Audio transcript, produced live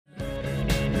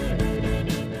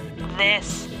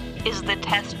This is the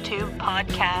Test Tube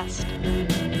Podcast.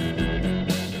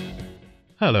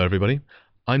 Hello everybody,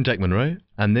 I'm Dec Monroe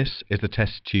and this is the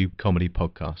Test Tube Comedy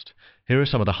Podcast. Here are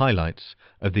some of the highlights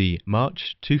of the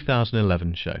March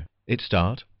 2011 show. It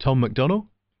starred Tom McDonnell,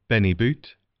 Benny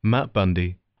Boot, Matt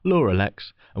Bundy, Laura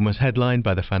Lex, and was headlined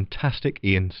by the fantastic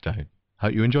Ian Stone.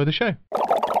 Hope you enjoy the show. Do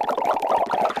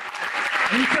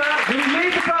we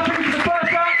leave the clapping to the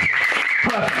first act?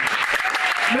 Perfect.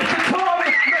 Mr. Tom McDonnell!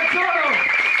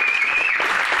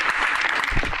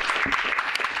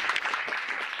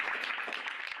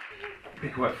 It'd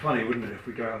be quite funny, wouldn't it, if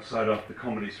we go outside after the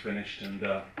comedy's finished and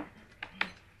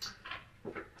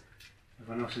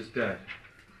everyone else is dead.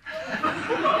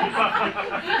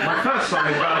 My first song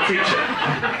is about a teacher.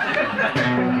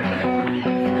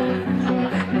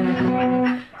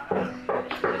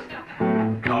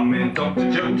 Come in,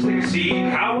 Dr. Jones, take a seat.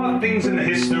 How are things in the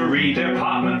history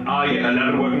department? Are you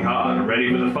 11 working hard,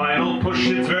 ready for the final push?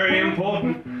 It's very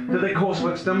important that the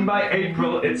coursework's done by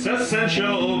April. It's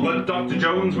essential, but Dr.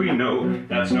 Jones, we know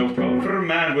that's no problem for a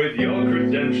man with your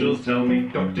credentials. Tell me,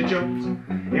 Dr. Jones,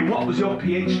 in what was your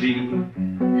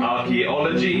PhD?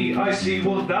 Archaeology, I see.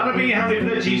 Well, that'll be handy for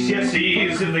the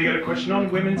GCSEs if they get a question on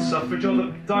women's suffrage or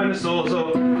the dinosaurs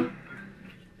or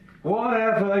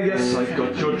whatever. Yes, I've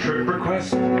got your trip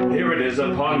request. Here it is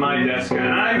upon my desk,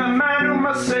 and I'm a man who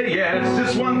must say yes.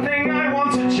 Just one thing I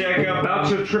want to check about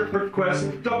your trip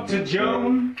request, Dr.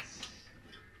 Jones.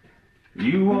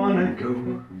 You wanna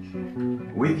go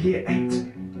with year 8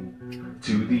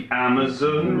 to the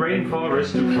Amazon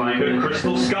rainforest to find a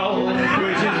crystal skull, which is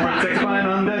protected by an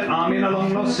undead army in a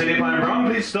long-lost city. If I'm wrong,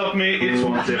 please stop me. It's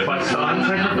what if I start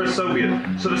tanking for a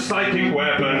Soviet sort of psychic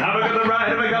weapon. Have I got that right?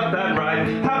 Have I got that right?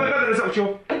 Have I got it? Is that what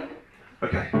you're...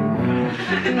 Okay.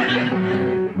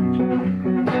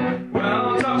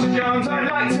 Well, Dr. Jones, I'd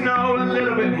like to know a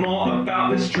little bit more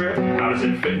about this trip. How does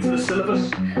it fit into the syllabus?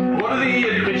 What are the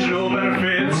additional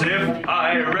benefits? If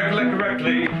I recollect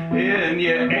correctly, in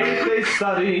year 8 they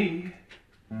study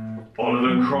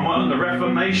Oliver Cromwell and the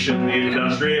Reformation, the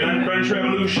Industrial and French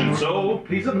Revolution. So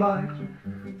please oblige,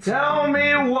 tell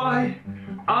me why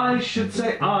I should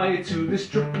say aye to this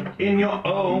trip. In your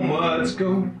own words,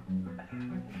 go.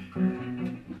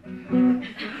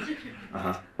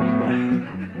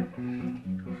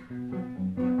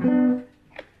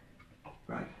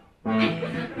 Right.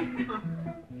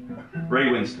 Ray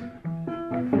Winston.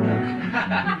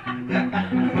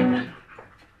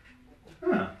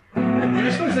 I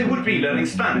suppose they would be learning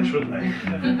Spanish, wouldn't they?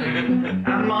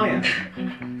 And Mayan.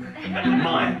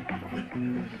 Mayan.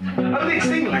 Oh, the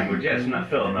extinct language, yes, from that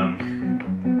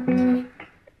film.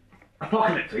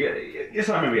 Apocalypse. Yes,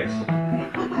 I remember, yes.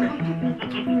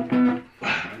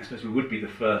 I suppose we would be the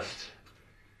first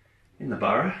in the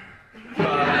borough.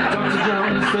 But Dr.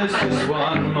 Jones, there's just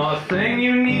one more thing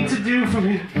you need to do for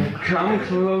me. Come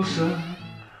closer.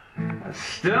 I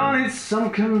still need some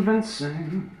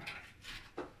convincing.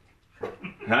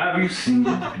 Have you seen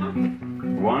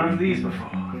one of these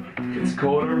before? It's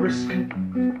called a risk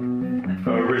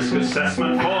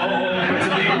assessment form. It's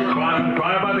a legal requirement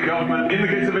required by the government. In the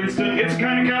case of incident, it's a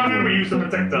kind of covenant we use to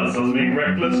protect ourselves being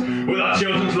reckless with our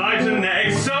children's lives and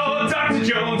necks. So, Dr.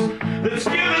 Jones, let's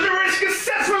give us a risk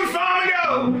assessment form and go.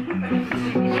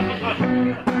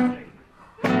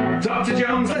 Dr.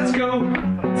 Jones, let's go.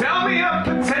 Tell me a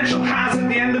potential hazard at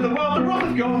the end of the world, the wrath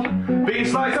of God. Being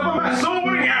sliced up by a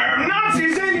sword-wielding Arab,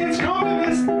 Nazis, aliens,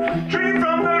 communists, drinking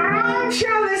from the wrong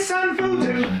chalice and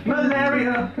voodoo,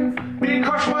 malaria, being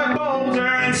crushed by a boulder,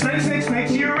 and snakes, snakes,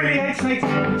 snakes, you really hate snakes.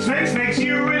 Snakes, snakes,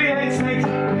 you really hate snakes.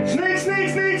 Snakes,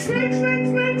 snakes, snakes, snakes, snakes, snakes,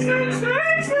 snakes, snakes,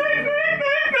 snakes, snakes.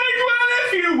 Well,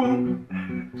 if you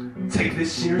won't take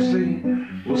this seriously,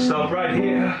 we'll stop right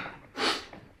here.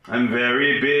 I'm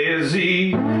very busy.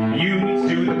 You need to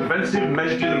do the preventative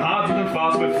measure, do them hard, do them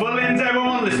fast, with full ends.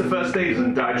 Everyone list the first aids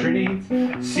and dietary needs.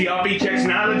 CRB checks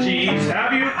and allergies.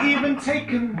 Have you even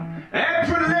taken a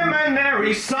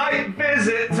preliminary site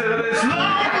visit to this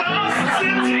long-lost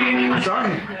city?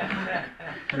 Sorry.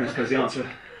 I suppose the answer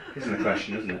isn't a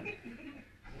question, isn't it?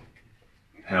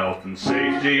 Health and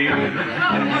safety,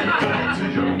 Dr.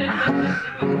 Jones.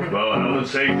 Well, health and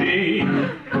safety,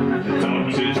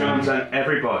 Dr. Jones and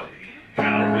everybody.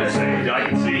 Health and safety, I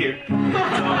can see you.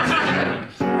 Dr.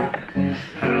 Jones.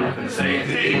 Health and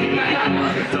safety,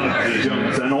 Dr.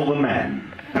 Jones and all the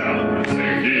men. Health and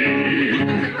safety,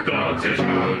 Dr.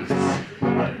 Jones.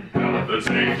 Health and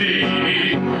safety,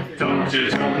 Dr.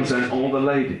 Jones and all the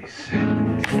ladies.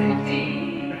 Safety.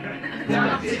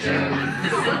 Dr. Jones.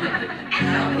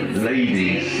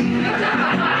 Ladies.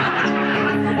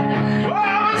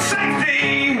 Oh,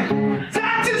 safety!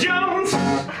 Dr. Jones!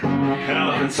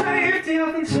 Health and and safety,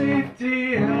 health and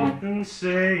safety, health and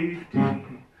safety.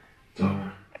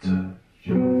 Dr.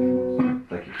 Jones.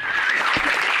 Thank you.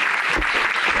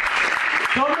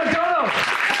 Tom McDonald!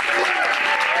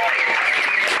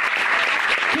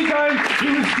 Keep going. He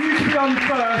was due to be on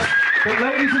first, but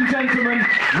ladies and gentlemen,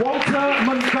 Walter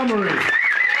Montgomery.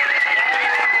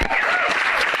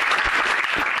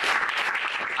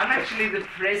 I'm actually the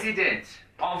president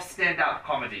of stand-up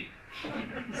comedy.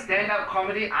 Stand-up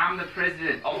comedy, I'm the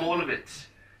president of all of it.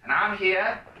 And I'm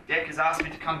here, Dick has asked me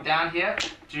to come down here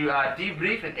to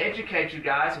debrief and educate you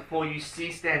guys before you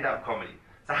see stand-up comedy.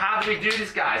 So how do we do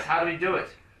this, guys? How do we do it?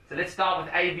 So let's start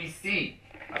with ABC,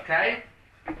 okay?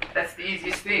 That's the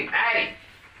easiest thing. A,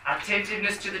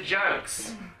 attentiveness to the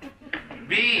jokes.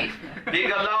 B,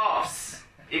 bigger laughs.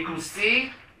 Equals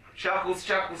C, chuckles,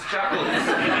 chuckles, chuckles.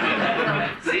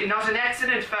 See, not an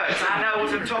accident, folks. I know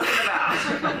what I'm talking about.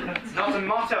 It's not a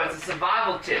motto, it's a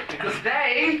survival tip. Because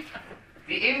they,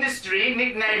 the industry,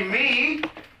 nicknamed me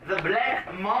the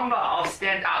Black Mamba of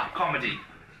stand-up comedy.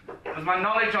 Because my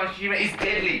knowledge on humor is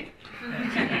deadly.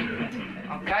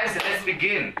 Okay, so let's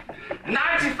begin.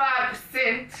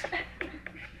 95%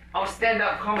 of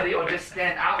stand-up comedy, or just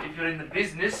stand-up if you're in the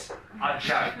business, are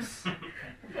jokes.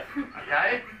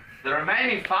 Okay? The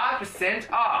remaining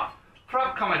 5% are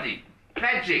prop comedy,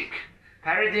 magic,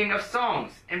 parodying of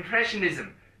songs,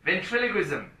 impressionism,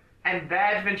 ventriloquism, and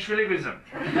bad ventriloquism.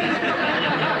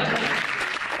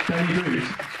 Benny Booth.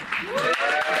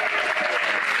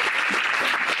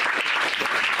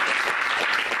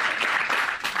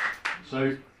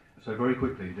 So very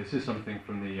quickly, this is something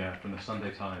from the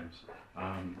Sunday Times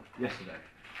yesterday,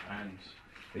 and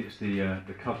it's the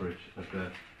coverage of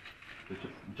the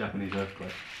Japanese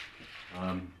earthquake.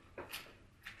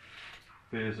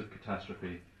 Fears of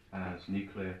catastrophe as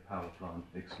nuclear power plant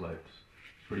explodes.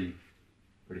 Pretty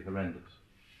horrendous.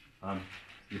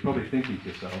 You're probably thinking to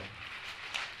yourself,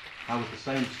 how was the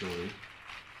same story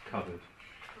covered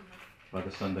by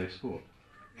the Sunday Sport?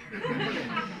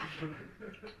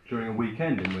 During a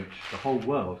weekend in which the whole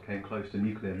world came close to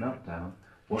nuclear meltdown,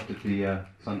 what did the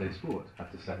Sunday Sport have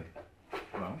to say?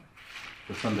 Well,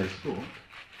 the Sunday Sport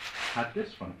had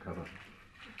this front cover.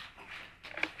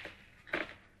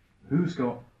 Who's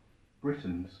got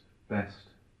Britain's best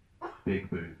big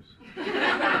boobs?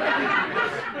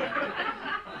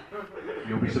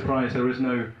 You'll be surprised there is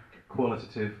no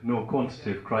qualitative nor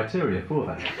quantitative criteria for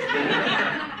that.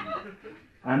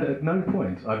 And at no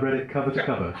point, I've read it cover to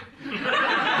cover,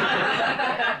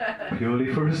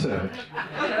 purely for research.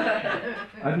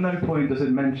 At no point does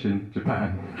it mention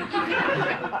Japan.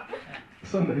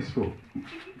 Sunday Sport.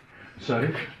 So,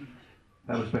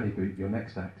 that was Benny Boot. Your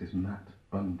next act is Matt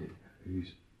Bundy,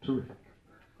 who's terrific.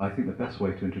 I think the best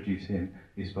way to introduce him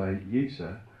is by you,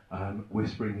 sir,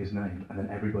 whispering his name, and then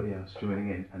everybody else joining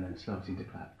in, and then starting to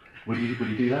clap. Will you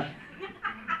do that?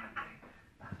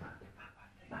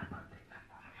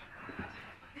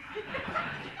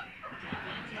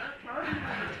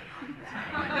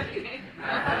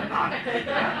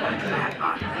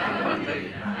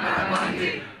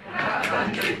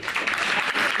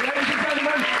 Ladies and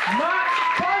gentlemen, Matt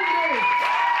Bundy!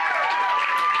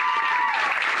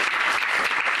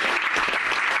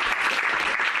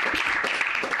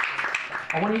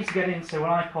 I want you to get into what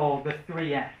I call the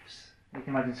 3 Fs. You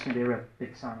can imagine it's going to be a real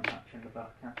big sign actually in the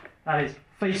book. Yeah? That is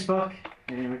Facebook,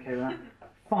 you're okay with that?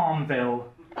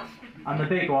 Farmville, and the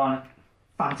big one,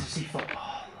 fantasy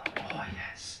football. Oh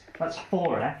yes, that's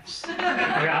 4 Fs. Okay,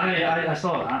 I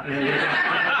saw that. You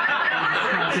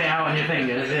can't see how on your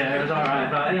fingers. Yeah, it was all right,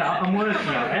 but I'm working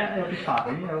on it. It'll be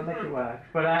fine. We'll make it work.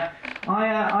 But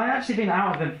I actually think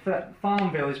out of them,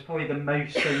 Farmville is probably the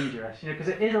most dangerous. Because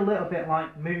it is a little bit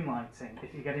like moonlighting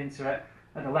if you get into it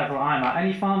at the level I'm at.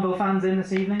 Any Farmville fans in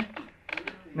this evening?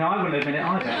 No, I wouldn't admit it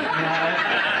either,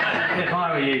 if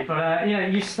I were you. But,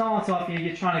 you start off,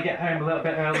 you're trying to get home a little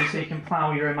bit early so you can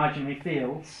plough your imaginary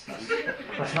fields.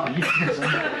 That's not a euphemism.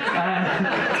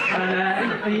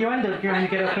 And you end up going to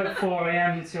get up at 4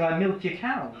 a.m. to milk your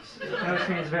cows. Which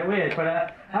seems a bit weird. But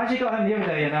I actually got home the other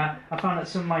day and I found that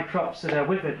some of my crops had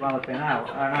withered while I'd been out.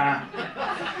 And,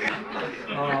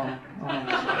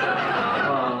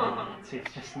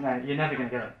 it's just, no, you're never going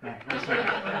to get it. No,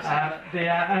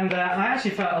 and I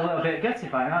actually felt a little bit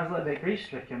gutted by it, and I was a little bit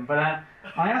grief-stricken. But I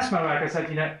asked my work, I said,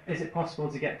 is it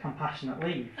possible to get compassionate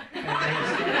leave? Your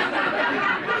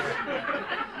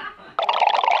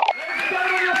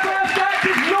first act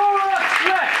is Laura Lex.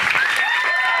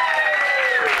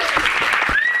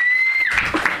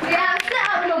 Yeah, I was split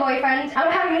up with my boyfriend, and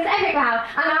we're having this epic row, and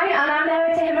I went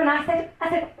over to him and I said,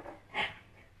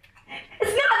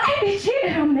 it's not that you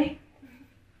cheated on me.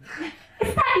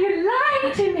 It's that you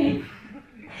lied to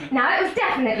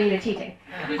definitely the cheating.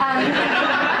 I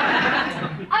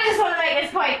just want to make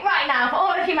this point right now for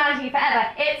all of humanity forever.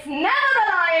 It's never the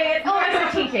lying, it's always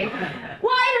the cheating.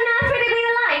 Why on earth would it be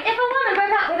the lying? If a woman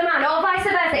broke up with a man, or vice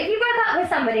versa, if you broke up with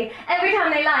somebody, every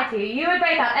time they lied to you, you would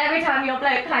break up every time your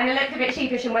bloke kind of looked a bit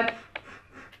sheepish and went,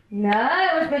 no,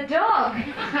 it was the dog.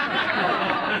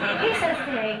 He says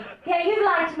to me, yeah, you've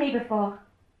lied to me before.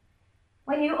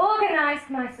 When you organised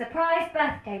my surprise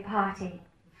birthday party.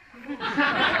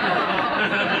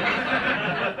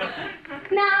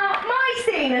 Now, my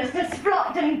scene has just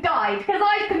flopped and died because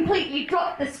I've completely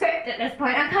dropped the script at this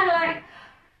point. I'm kind of like,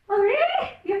 oh really?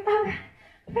 Those are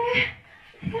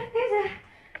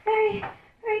very,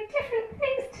 very different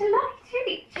things to lie to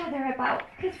each other about,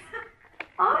 because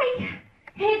I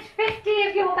hid 50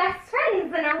 of your best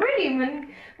friends in a room and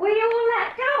we all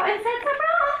leapt out and said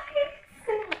surprise!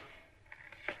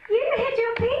 And you hid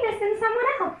your penis in someone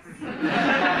else.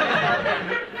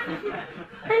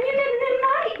 And you didn't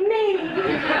invite me.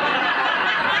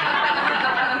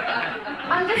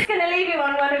 I'm just going to leave you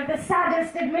on one of the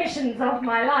saddest admissions of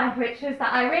my life, which was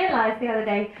that I realised the other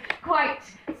day, quite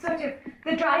sort of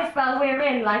the dry spell we're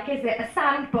in, like, is it a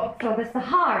sandbox or the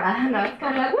Sahara? And I was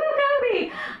kind of like, woo, go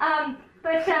me!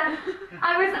 But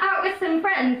I was out with some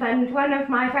friends, and one of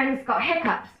my friends got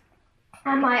hiccups.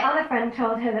 And my other friend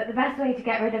told her that the best way to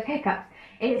get rid of hiccups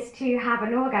is to have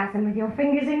an orgasm with your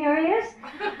fingers in your ears.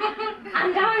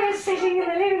 And I was sitting in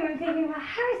the living room thinking, well,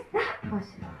 how is that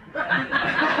possible? It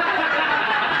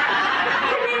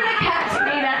didn't occur to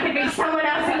me there could be someone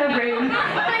else in the room.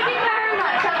 Thank you very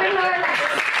much. I've been Laura Lex.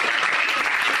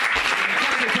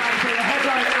 The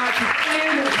headline act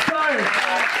in stone.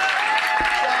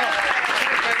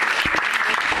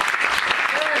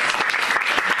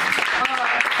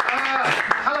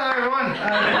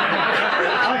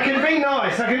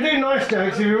 I can do nice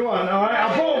jokes if you want, alright?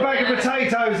 I bought a bag of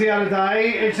potatoes the other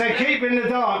day. It said keep in the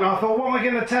dark. I thought, what am I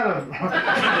going to tell them? Yeah.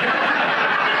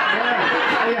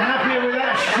 Are you happier with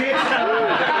that shit?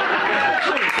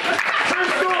 True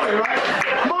story, right?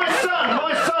 My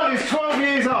son is 12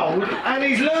 years old and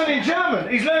he's learning German.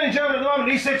 He's learning German at the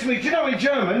moment. He said to me, do you know in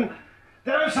German,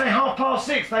 they don't say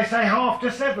 6:30, they say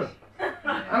 7:30.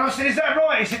 And I said, is that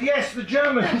right? He said, yes, the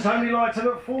Germans only like to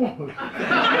look forward. And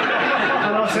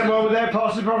I said, well, with their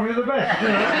parts is probably the best. You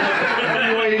know?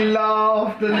 And we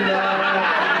laughed and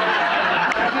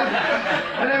laughed.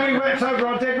 And then we wept over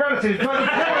our dead relatives. But the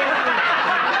point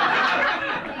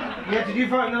yeah, did you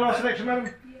vote in the last election, madam?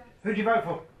 Yeah. Who did you vote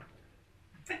for?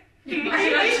 You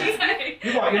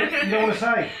what? You don't want to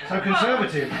say? So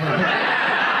conservative.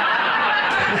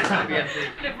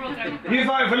 You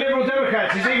voted for Liberal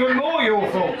Democrats, it's even more your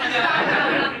fault.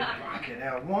 Fucking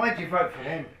hell, why did you vote for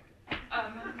them?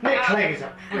 Nick Clegg is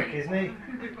a prick, isn't he?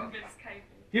 We've got Vince Cable.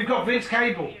 You've got Vince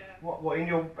Cable? Yeah. What, in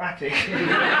your attic?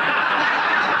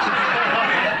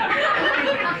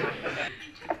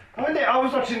 I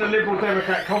was watching the Liberal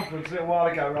Democrat conference a little while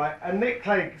ago, right, and Nick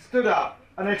Clegg stood up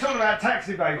and they're talking about tax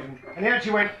evasion, and he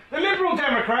actually went, the Liberal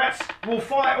Democrats will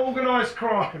fight organised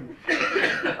crime.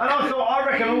 And I thought, I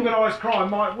reckon organised crime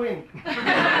might win.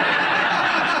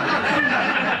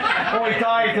 Oi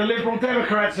Dave, the Liberal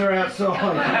Democrats are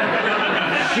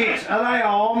outside. Shit, are they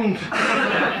armed?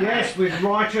 Yes, with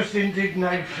righteous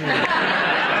indignation.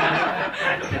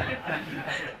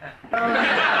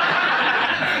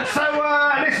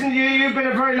 Listen, you've been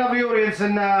a very lovely audience,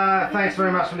 and thanks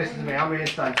very much for listening to me. I'm Ian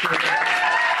Stone.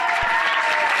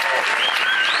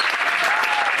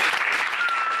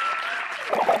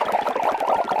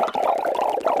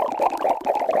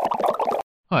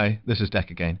 Hi, this is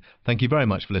Deck again. Thank you very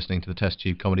much for listening to the Test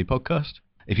Tube Comedy Podcast.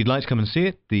 If you'd like to come and see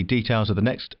it, the details of the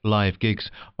next live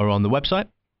gigs are on the website,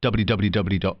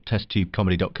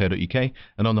 www.testtubecomedy.co.uk,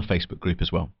 and on the Facebook group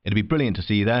as well. It'll be brilliant to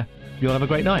see you there. You'll have a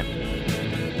great night.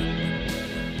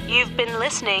 You've been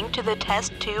listening to the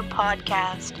Test Tube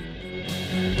Podcast.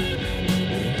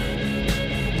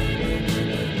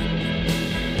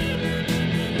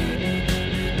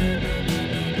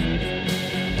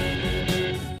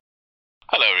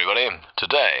 Hello everybody,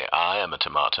 today I am a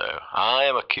tomato, I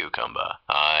am a cucumber,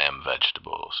 I am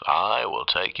vegetables, I will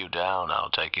take you down, I'll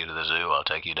take you to the zoo, I'll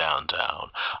take you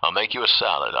downtown, I'll make you a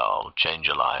salad, I'll change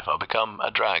your life, I'll become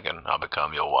a dragon, I'll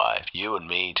become your wife, you and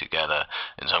me together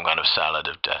in some kind of salad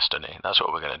of destiny. That's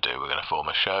what we're going to do. We're going to form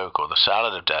a show called the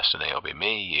Salad of Destiny. It'll be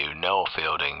me, you, Noel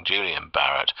Fielding, Julian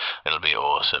Barrett, it'll be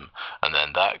awesome, and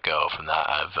then that girl from that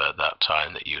advert that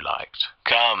time that you liked.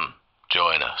 Come,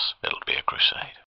 join us, it'll be a crusade.